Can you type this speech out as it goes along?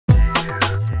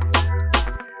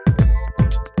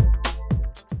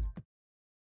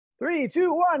Three,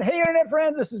 two, one. Hey, Internet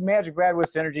friends. This is MagicBrad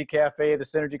with SynergyCafe, the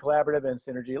Synergy Collaborative, and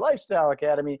Synergy Lifestyle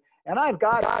Academy. And I've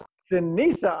got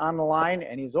Sinisa on the line,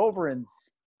 and he's over in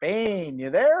Spain. You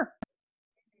there?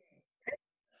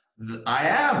 I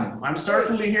am. I'm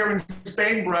certainly here in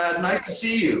Spain, Brad. Nice to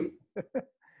see you.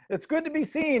 It's good to be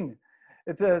seen.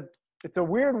 It's a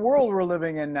weird world we're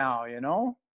living in now, you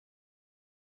know?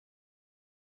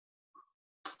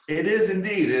 It is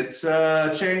indeed. It's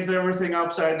changed everything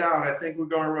upside down. I think we're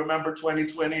going to remember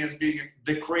 2020 as being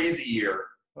the crazy year.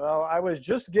 Well, I was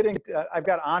just getting, I've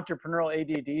got entrepreneurial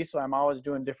ADD, so I'm always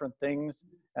doing different things.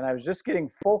 And I was just getting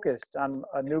focused on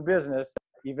a new business,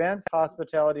 events,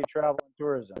 hospitality, travel, and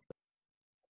tourism.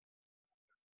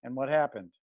 And what happened?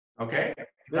 Okay.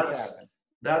 This happened.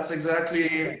 That's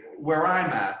exactly where I'm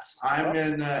at. I'm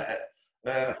in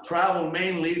travel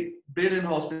mainly, been in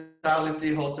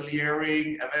hospitality,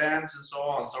 hoteliering, events, and so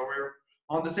on. So we're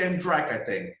on the same track, I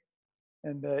think.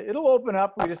 And it'll open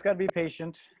up. We just got to be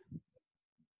patient.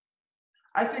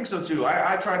 I think so too.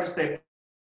 I try to stay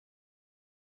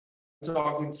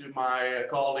talking to my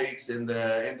colleagues in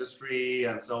the industry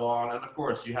and so on. And of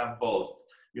course, you have both.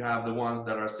 You have the ones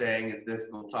that are saying it's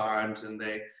difficult times and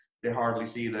they hardly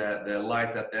see the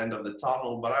light at the end of the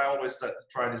tunnel. But I always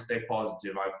try to stay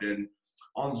positive. I've been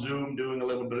on Zoom doing a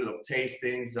little bit of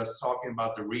tastings, just talking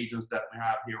about the regions that we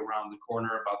have here around the corner,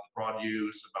 about the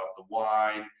produce, about the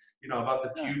wine, you know, about the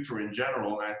future in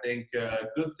general. And I think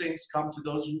good things come to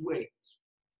those who wait.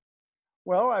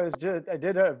 Well, I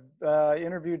did a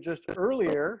interview just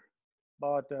earlier,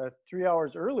 about 3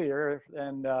 hours earlier,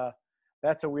 and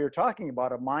that's what we were talking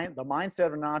about, the mindset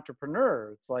of an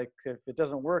entrepreneur. It's like, if it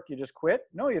doesn't work, you just quit.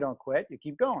 No, you don't quit. You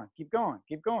keep going, keep going,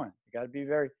 keep going. You got to be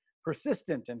very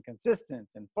persistent and consistent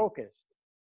and focused.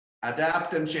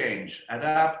 Adapt and change.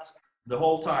 Adapt the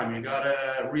whole time. You got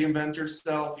to reinvent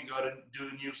yourself. You got to do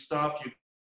new stuff. You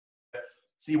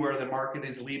see where the market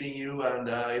is leading you. And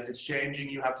if it's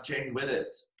changing, you have to change with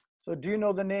it. So do you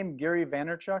know the name Gary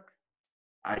Vaynerchuk?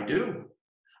 I do.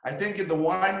 I think in the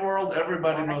wine world,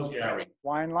 everybody knows Gary.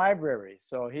 Wine Library.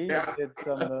 So he did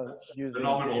some using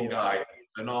phenomenal guy.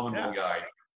 Phenomenal guy.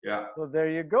 Yeah. So there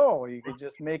you go. You could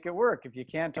just make it work. If you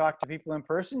can't talk to people in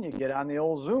person, you get on the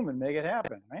old Zoom and make it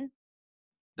happen, right?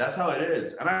 That's how it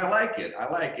is. And I like it. I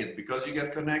like it because you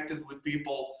get connected with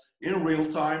people in real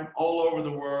time all over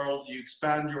the world. You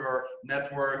expand your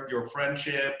network, your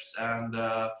friendships, and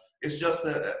it's just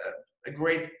a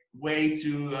great way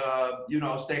to,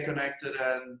 stay connected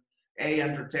and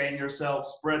entertain yourself,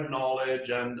 spread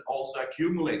knowledge, and also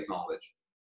accumulate knowledge.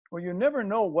 Well, you never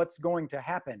know what's going to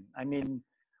happen. I mean,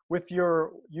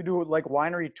 you do like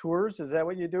winery tours. Is that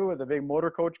what you do? With a big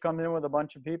motor coach come in with a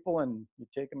bunch of people and you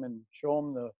take them and show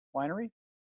them the winery?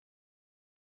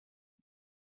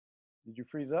 Did you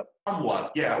freeze up?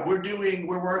 Somewhat, yeah.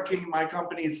 We're working, my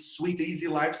company is Sweet Easy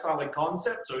Lifestyle and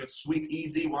Concept. So it's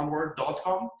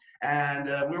sweeteasy.com. And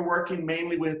we're working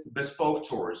mainly with bespoke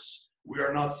tours. We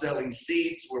are not selling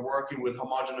seats. We're working with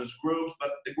homogeneous groups,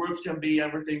 but the groups can be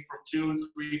everything from 2,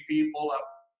 3 people up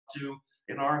to,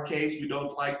 in our case, we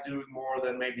don't like doing more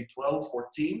than maybe 12,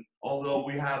 14, although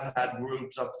we have had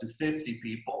groups up to 50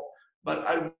 people.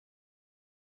 But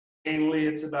mainly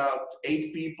it's about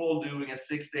 8 people doing a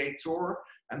 6-day tour,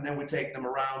 and then we take them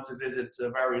around to visit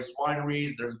various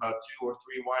wineries. There's about 2 or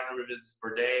 3 winery visits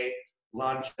per day.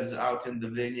 Lunch is out in the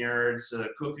vineyards,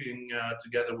 cooking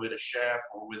together with a chef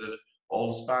or with an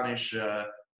old Spanish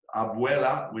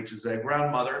abuela, which is a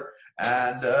grandmother.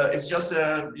 And it's just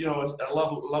a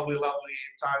lovely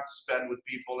time to spend with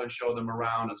people and show them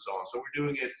around and so on. So we're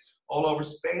doing it all over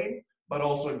Spain, but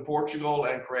also in Portugal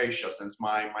and Croatia. Since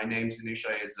my name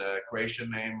Sinisa is a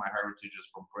Croatian name, my heritage is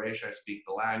from Croatia. I speak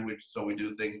the language, so we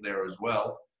do things there as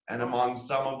well. And among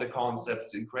some of the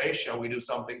concepts in Croatia, we do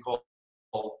something called,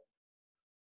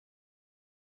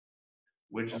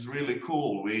 which is really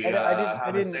cool. We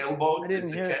have a sailboat.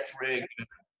 It's a catch rig.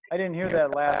 I didn't hear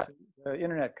that last. The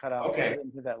internet cut out. Okay.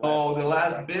 So the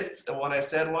last bit, what I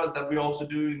said was that we also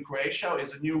do in Croatia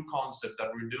is a new concept that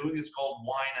we're doing. It's called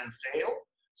Wine and Sail.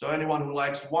 So anyone who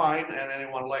likes wine and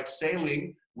anyone who likes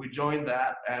sailing, we join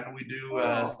that and we do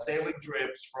sailing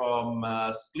trips from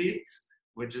Split,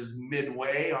 which is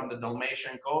midway on the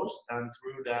Dalmatian coast, and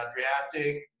through the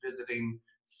Adriatic, visiting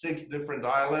 6 different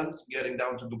islands, getting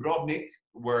down to Dubrovnik,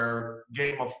 where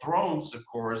Game of Thrones, of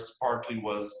course, partly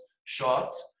was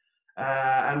shot.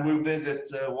 And we visit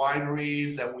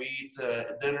wineries and we eat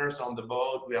dinners on the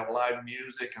boat. We have live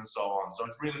music and so on. So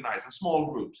it's really nice. And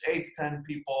small groups, 8 to 10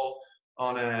 people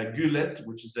on a gullet,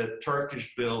 which is a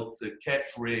Turkish-built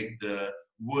catch-rigged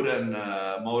wooden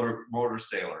motor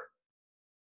sailor.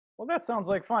 Well, that sounds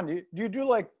like fun. Do you do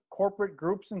like corporate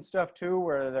groups and stuff too,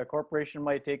 where the corporation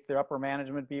might take their upper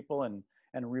management people and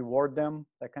reward them,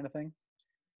 that kind of thing?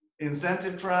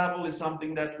 Incentive travel is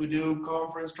something that we do,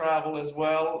 conference travel as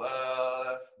well,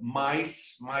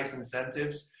 MICE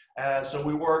incentives. So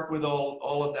we work with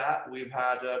all of that. We've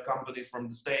had companies from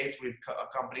the States, we've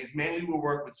companies, mainly we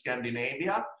work with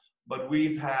Scandinavia, but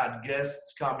we've had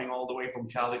guests coming all the way from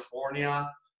California.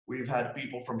 We've had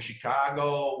people from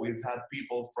Chicago, we've had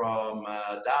people from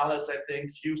Dallas, I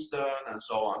think, Houston, and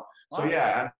so on. So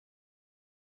yeah, and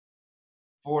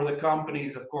for the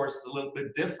companies, of course, it's a little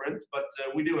bit different, but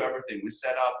we do everything. We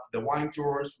set up the wine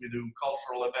tours, we do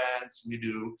cultural events, we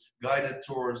do guided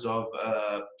tours of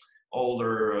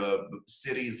older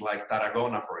cities like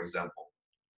Tarragona, for example.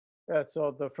 Yeah,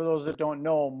 so for those that don't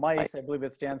know, MICE, I believe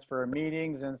it stands for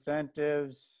meetings,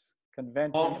 incentives,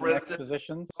 conventions, and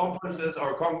expositions. Conferences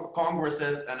or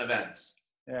congresses and events.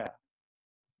 Yeah.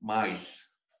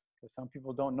 MICE. Because some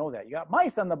people don't know that. You got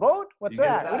mice on the boat? What's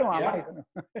that? We don't want mice.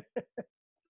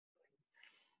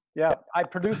 Yeah, I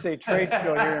produce a trade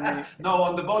show here in No,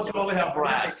 on the boats we only have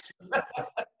rats.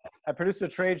 I produce a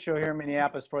trade show here in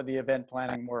Minneapolis for the event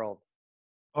planning world.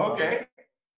 Okay.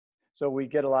 So we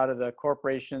get a lot of the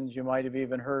corporations. You might have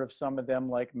even heard of some of them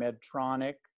like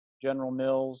Medtronic, General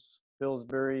Mills,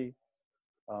 Pillsbury,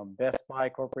 Best Buy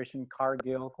Corporation,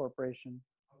 Cargill Corporation.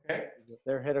 Okay.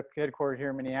 They're headquartered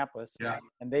here in Minneapolis. Yeah.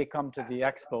 And they come to the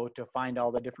expo to find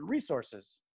all the different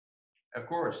resources. Of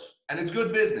course. And it's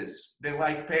good business. They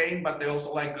like paying, but they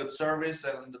also like good service,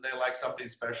 and they like something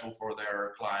special for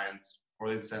their clients, for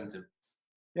the incentive.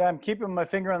 Yeah, I'm keeping my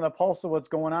finger on the pulse of what's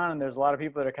going on. And there's a lot of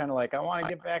people that are kind of like, I want to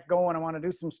get back going. I want to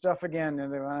do some stuff again.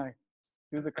 And they want to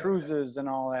do the cruises and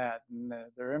all that. And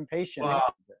they're impatient.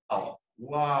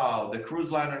 Wow. The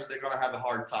cruise liners, they're going to have a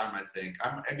hard time, I think.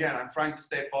 I'm trying to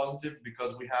stay positive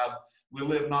because we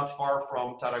live not far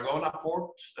from Tarragona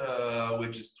port,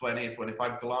 which is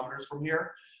 25 kilometers from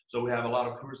here. So we have a lot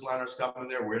of cruise liners coming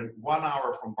there. We're 1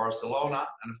 hour from Barcelona.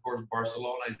 And of course,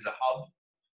 Barcelona is the hub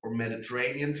for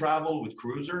Mediterranean travel with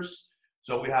cruisers.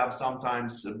 So we have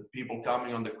sometimes people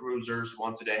coming on the cruisers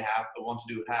want to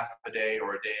do half a day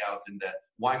or a day out in the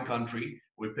wine country.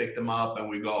 We pick them up and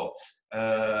we go.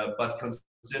 But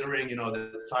considering,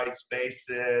 the tight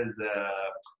spaces,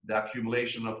 the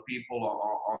accumulation of people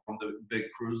on the big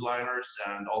cruise liners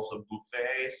and also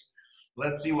buffets,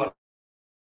 let's see what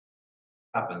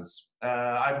happens.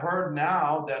 I've heard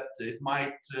now that it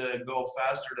might go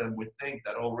faster than we think,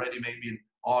 that already maybe in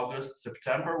August,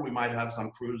 September, we might have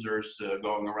some cruisers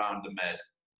going around the Med.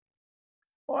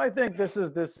 Well, I think this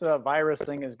virus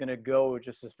thing is going to go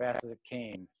just as fast as it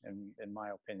came, in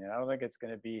my opinion. I don't think it's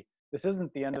going to be, this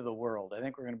isn't the end of the world. I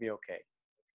think we're going to be okay.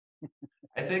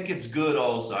 I think it's good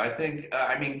also.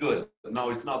 Good.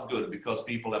 No, it's not good because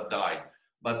people have died.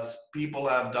 But people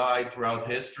have died throughout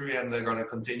history and they're going to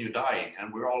continue dying.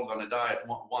 And we're all going to die at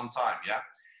one time, yeah?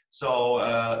 So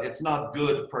it's not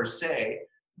good per se,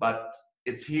 but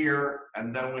it's here,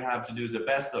 and then we have to do the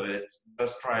best of it.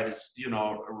 Just try to,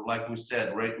 like we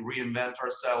said, reinvent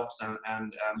ourselves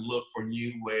and look for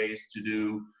new ways to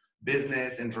do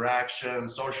business, interaction,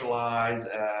 socialize,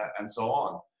 and so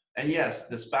on. And yes,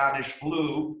 the Spanish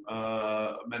flu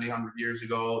many hundred years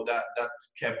ago, that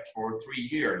kept for 3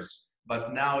 years.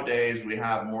 But nowadays we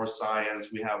have more science,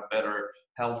 we have better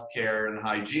healthcare and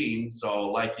hygiene.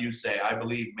 So like you say, I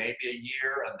believe maybe a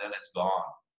year and then it's gone.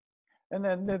 And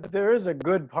then there is a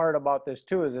good part about this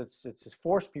too, is it's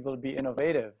forced people to be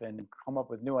innovative and come up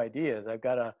with new ideas. I've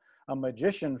got a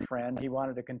magician friend. He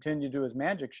wanted to continue to do his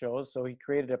magic shows, so he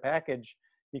created a package.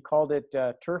 He called it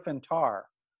Turf and Tar,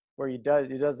 where he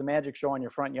does the magic show on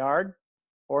your front yard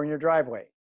or in your driveway.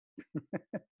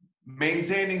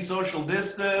 Maintaining social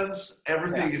distance,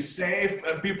 everything is safe,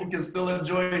 and people can still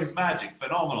enjoy his magic.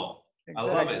 Phenomenal.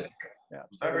 Exactly. I love it. Yeah.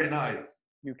 Very nice.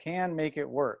 You can make it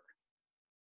work.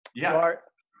 Yeah.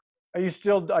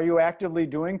 So are you actively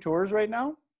doing tours right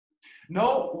now?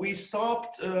 No, we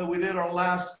stopped. We did our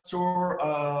last tour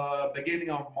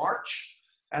beginning of March.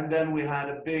 And then we had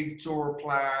a big tour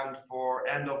planned for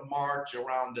end of March,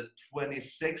 around the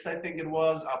 26th, I think it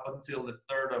was, up until the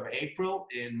 3rd of April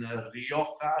in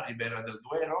Rioja, Ribera del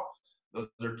Duero. Those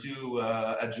are two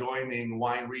adjoining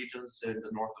wine regions in the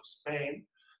north of Spain.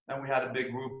 And we had a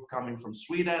big group coming from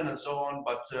Sweden and so on,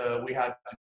 but we had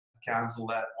to cancel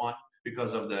that one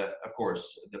because of of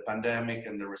course, the pandemic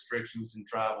and the restrictions in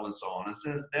travel and so on. And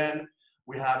since then,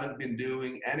 we haven't been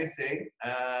doing anything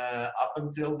up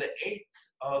until the 8th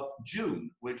of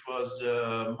June, which was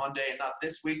Monday, not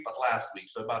this week, but last week.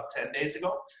 So about 10 days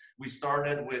ago, we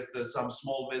started with some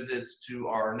small visits to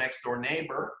our next door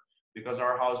neighbor, because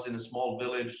our house in a small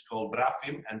village called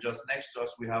Brafim, and just next to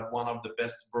us we have one of the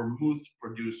best vermouth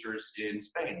producers in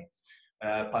Spain,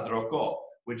 Padroco,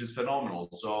 which is phenomenal.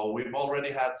 So we've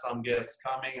already had some guests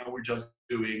coming, and we're just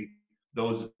doing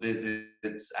those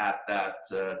visits at that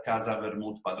Casa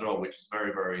Vermouth Padro, which is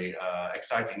very, very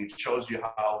exciting. It shows you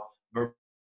how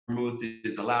vermouth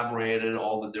is elaborated,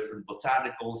 all the different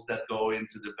botanicals that go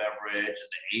into the beverage, and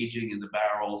the aging in the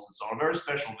barrels, and so on. A very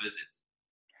special visit.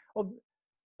 Well,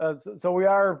 so we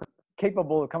are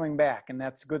capable of coming back, and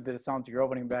that's good that it sounds like you're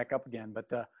opening back up again.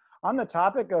 But on the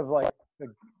topic of like the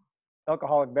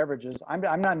alcoholic beverages, I'm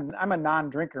a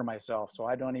non-drinker myself, so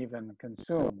I don't even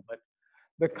consume. But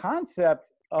the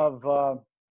concept of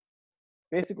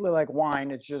basically like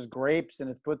wine, it's just grapes and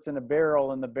it's puts in a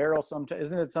barrel, and the barrel sometimes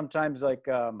isn't it sometimes like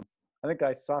I think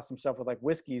I saw some stuff with like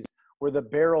whiskeys where the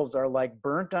barrels are like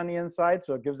burnt on the inside,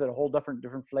 so it gives it a whole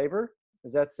different flavor.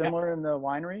 Is that similar in the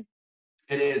winery?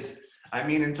 It is. I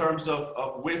mean, in terms of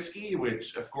whiskey,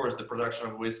 which of course the production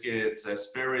of whiskey, it's a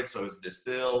spirit, so it's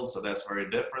distilled, so that's very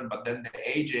different. But then the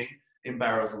aging in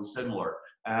barrels is similar.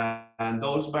 And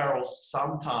those barrels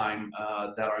sometime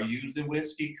that are used in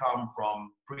whiskey come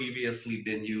from previously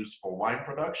been used for wine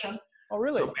production. Oh,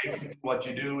 really? So basically what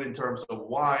you do in terms of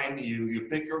wine, you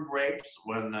pick your grapes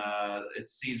when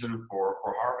it's season for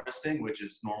harvesting, which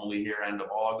is normally here end of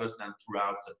August and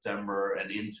throughout September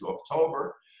and into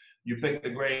October. You pick the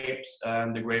grapes,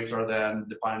 and the grapes are then,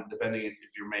 depending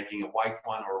if you're making a white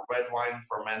wine or a red wine,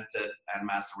 fermented and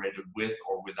macerated with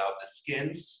or without the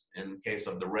skins. In case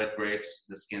of the red grapes,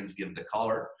 the skins give the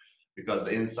color, because the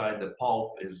inside, the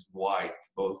pulp is white,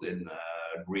 both in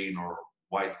green or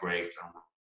white grapes and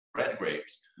red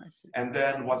grapes. And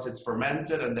then once it's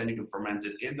fermented, and then you can ferment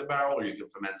it in the barrel, or you can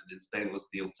ferment it in stainless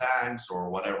steel tanks or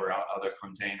whatever other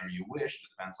container you wish,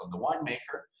 depends on the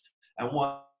winemaker. And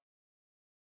once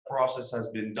process has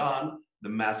been done, the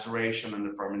maceration and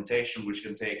the fermentation, which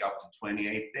can take up to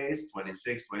 28 days,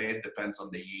 26, 28, depends on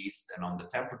the yeast and on the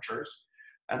temperatures.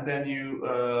 And then you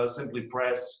simply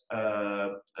press a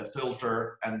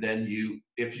filter, and then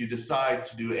if you decide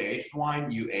to do aged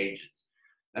wine, you age it.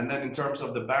 And then in terms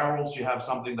of the barrels, you have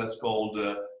something that's called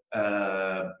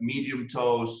medium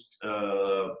toast,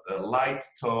 light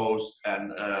toast,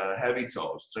 and heavy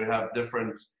toast. So you have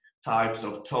different types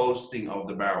of toasting of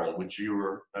the barrel, which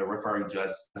you're referring to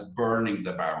as burning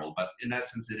the barrel. But in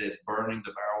essence, it is burning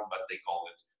the barrel, but they call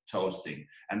it toasting.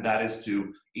 And that is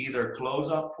to either close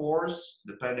up pores,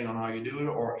 depending on how you do it,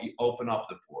 or open up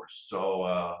the pores.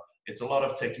 So it's a lot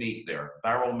of technique there.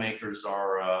 Barrel makers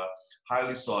are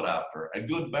highly sought after. A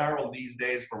good barrel these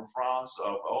days from France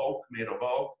of oak, made of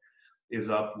oak,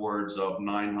 is upwards of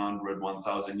 900,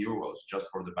 1,000 euros just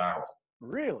for the barrel.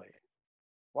 Really?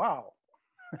 Wow.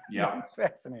 Yeah. That's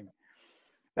fascinating.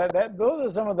 Those are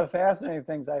some of the fascinating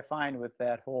things I find with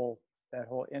that whole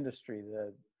industry,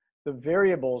 the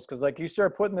variables, because like you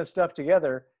start putting this stuff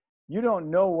together, you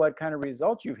don't know what kind of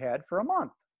results you've had for a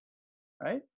month,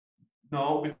 right?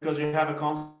 No, because you have a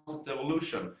constant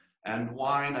evolution. And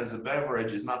wine as a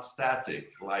beverage is not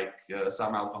static like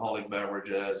some alcoholic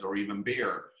beverages or even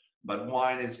beer. But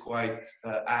wine is quite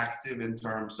active in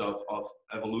terms of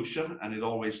evolution, and it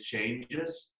always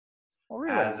changes. Oh,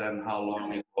 really? As and how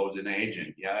long it goes in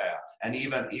aging. Yeah. And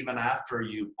even after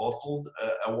you bottled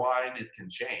a wine, it can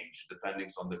change depending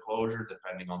on the closure,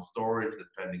 depending on storage,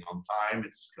 depending on time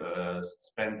it's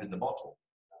spent in the bottle.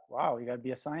 Wow, you got to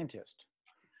be a scientist.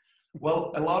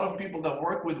 Well, a lot of people that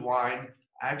work with wine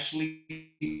actually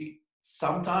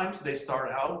sometimes they start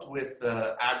out with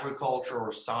agriculture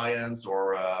or science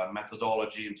or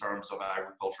methodology in terms of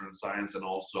agriculture and science, and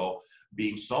also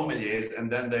being sommeliers,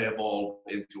 and then they evolve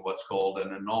into what's called an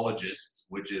enologist,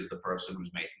 which is the person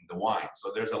who's making the wine.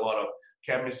 So there's a lot of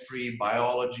chemistry,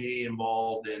 biology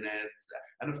involved in it,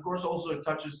 and of course also it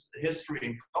touches history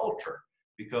and culture,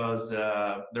 because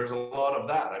there's a lot of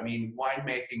that. I mean,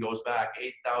 winemaking goes back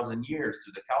 8,000 years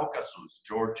to the Caucasus,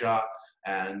 Georgia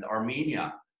and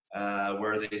Armenia.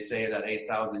 Where they say that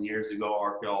 8,000 years ago,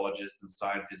 archaeologists and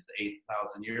scientists,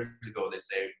 8,000 years ago, they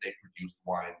say they produced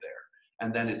wine there.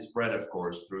 And then it spread, of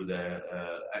course, through the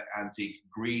antique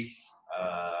Greece,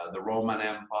 the Roman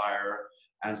Empire,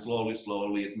 and slowly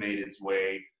it made its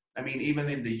way. I mean, even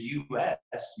in the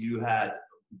US, you had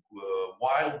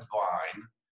wild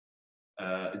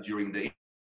vine during the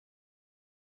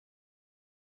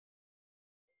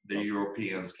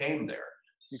Europeans came there.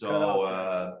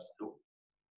 So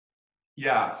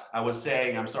Yeah, I was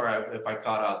saying, I'm sorry if I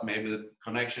cut out. Maybe the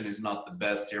connection is not the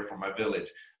best here from my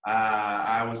village.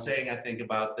 I was saying, I think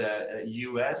about the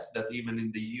US, that even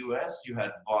in the US, you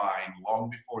had wine long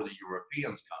before the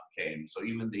Europeans came. So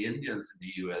even the Indians in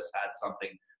the US had something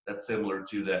that's similar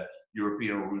to the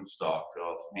European rootstock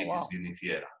of Oh, Vitis wow.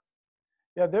 vinifera.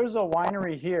 Yeah, there's a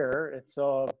winery here. It's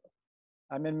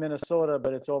I'm in Minnesota,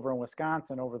 but it's over in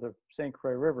Wisconsin, over the St.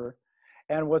 Croix River.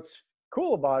 And what's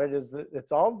cool about it is that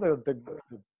it's all the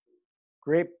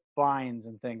grapevines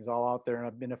and things all out there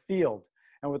in a field.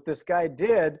 And what this guy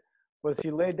did was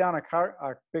he laid down a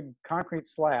big concrete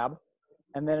slab,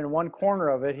 and then in one corner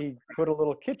of it, he put a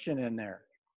little kitchen in there.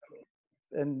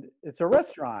 And it's a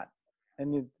restaurant.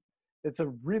 And it's a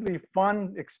really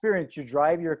fun experience. You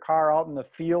drive your car out in the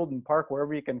field and park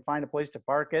wherever you can find a place to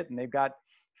park it. And they've got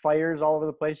fires all over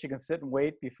the place. You can sit and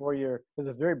wait before because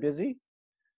it's very busy.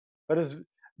 But it's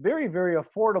very, very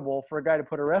affordable for a guy to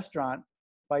put a restaurant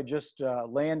by just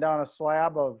laying down a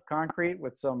slab of concrete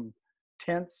with some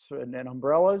tents and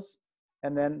umbrellas,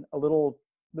 and then a little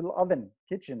oven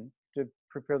kitchen to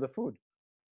prepare the food.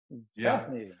 It's Yeah.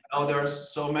 fascinating. Oh,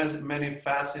 there's so many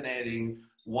fascinating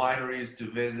wineries to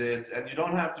visit, and you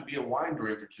don't have to be a wine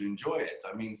drinker to enjoy it.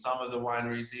 I mean, some of the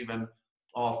wineries even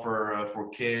offer for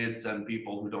kids and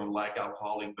people who don't like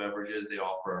alcoholic beverages, they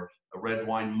offer a red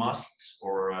wine must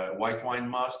or a white wine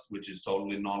must, which is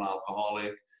totally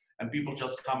non-alcoholic. And people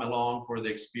just come along for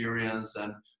the experience.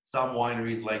 And some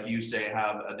wineries, like you say,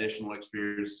 have additional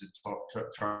experiences of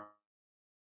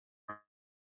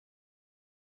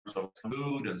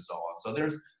food and so on. So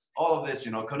there's all of this,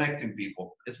 connecting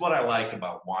people. It's what I like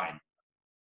about wine.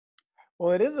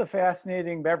 Well, it is a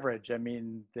fascinating beverage. I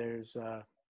mean,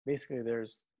 basically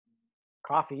there's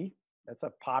coffee. That's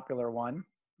a popular one.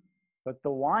 But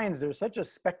the wines, there's such a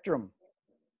spectrum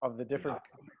of the different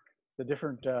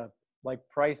like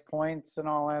price points and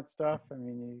all that stuff. I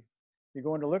mean, you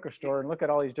go into a liquor store and look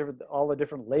at all the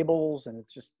different labels, and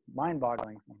it's just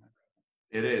mind-boggling sometimes.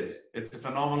 It is. It's a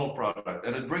phenomenal product,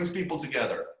 and it brings people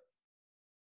together.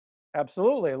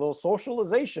 Absolutely, a little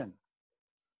socialization.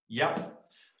 Yep.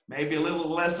 Maybe a little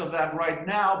less of that right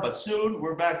now, but soon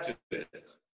we're back to it.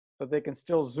 But they can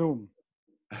still Zoom.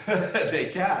 They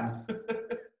can.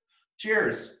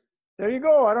 Cheers. There you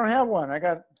go. I don't have one.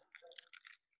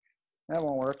 That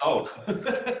won't work. Oh,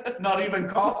 not even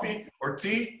coffee or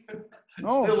tea? It's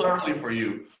No. Still early for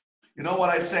you. You know what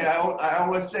I say? I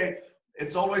always say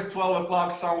it's always 12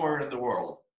 o'clock somewhere in the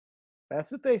world.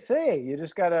 That's what they say. You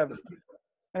just gotta,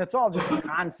 and it's all just a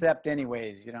concept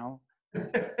anyways, So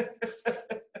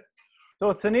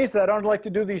Sinisa, I don't like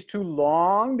to do these too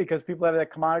long because people have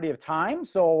that commodity of time.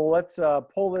 So let's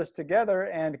pull this together.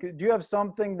 And do you have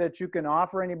something that you can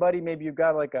offer anybody? Maybe you've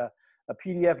got like a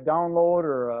PDF download,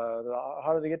 or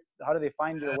how do they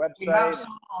find your website? We have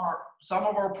some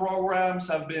of our programs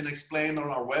have been explained on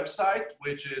our website,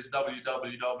 which is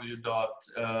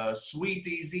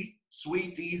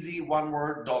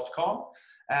www.sweeteasy.com.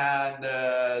 And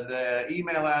the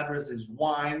email address is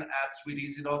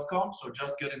wine@sweeteasy.com. So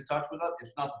just get in touch with us.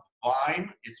 It's not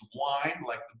vine, it's wine,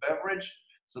 like the beverage.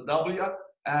 It's a W.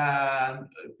 And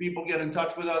people get in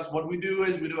touch with us. What we do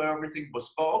is we do everything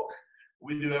bespoke.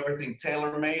 We do everything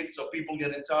tailor-made. So people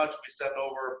get in touch. We send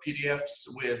over PDFs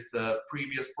with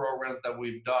previous programs that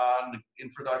we've done,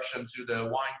 introduction to the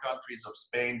wine countries of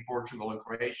Spain, Portugal, and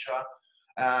Croatia.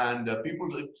 And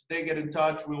people, if they get in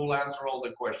touch, we will answer all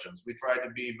the questions. We try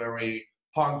to be very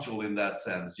punctual in that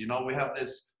sense. We have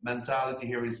this mentality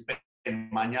here in Spain,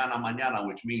 mañana, mañana,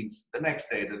 which means the next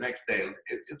day.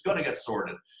 It's going to get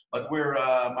sorted. But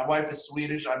my wife is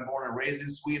Swedish. I'm born and raised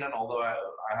in Sweden, although I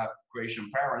have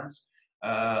Croatian parents.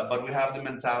 But we have the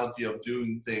mentality of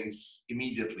doing things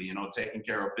immediately, taking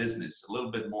care of business, a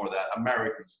little bit more that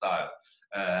American style,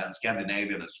 and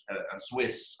Scandinavian and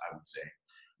Swiss, I would say.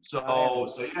 So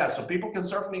people can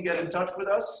certainly get in touch with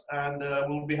us, and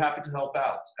we'll be happy to help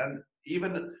out. And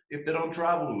even if they don't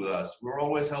travel with us, we're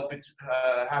always happy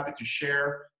to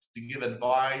share, to give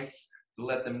advice, to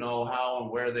let them know how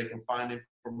and where they can find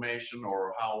information,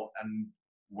 or how and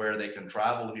where they can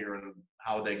travel here, and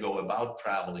how they go about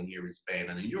traveling here in Spain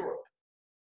and in Europe.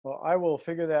 Well, I will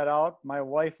figure that out. My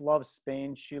wife loves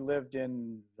Spain. She lived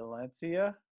in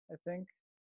Valencia, I think.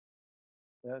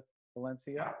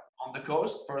 Valencia. Yeah, on the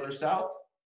coast, further south.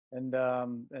 And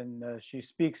she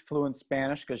speaks fluent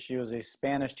Spanish because she was a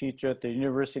Spanish teacher at the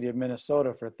University of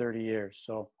Minnesota for 30 years.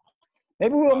 So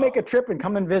maybe we'll make a trip and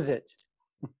come and visit.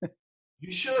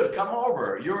 You should come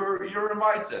over. You're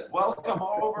invited. Welcome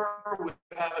over. We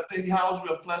have a big house. We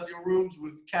have plenty of rooms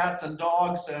with cats and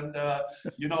dogs. And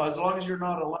you know, as long as you're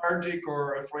not allergic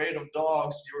or afraid of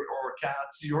dogs or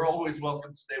cats, you're always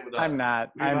welcome to stay with us. I'm not.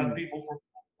 We've had people from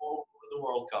all over the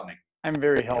world coming. I'm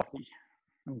very healthy.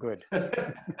 I'm good.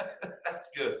 That's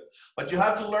good. But you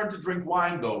have to learn to drink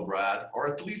wine, though, Brad,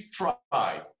 or at least try.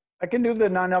 I can do the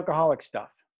non-alcoholic stuff.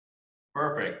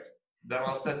 Perfect. Then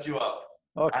I'll set you up.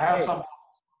 Okay. I have some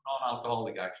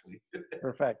non-alcoholic, actually.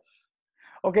 Perfect.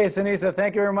 Okay, Sinisa,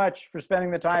 thank you very much for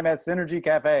spending the time at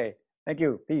SynergyCafe. Thank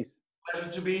you. Peace. Pleasure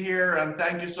to be here, and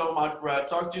thank you so much, Brad.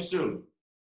 Talk to you soon.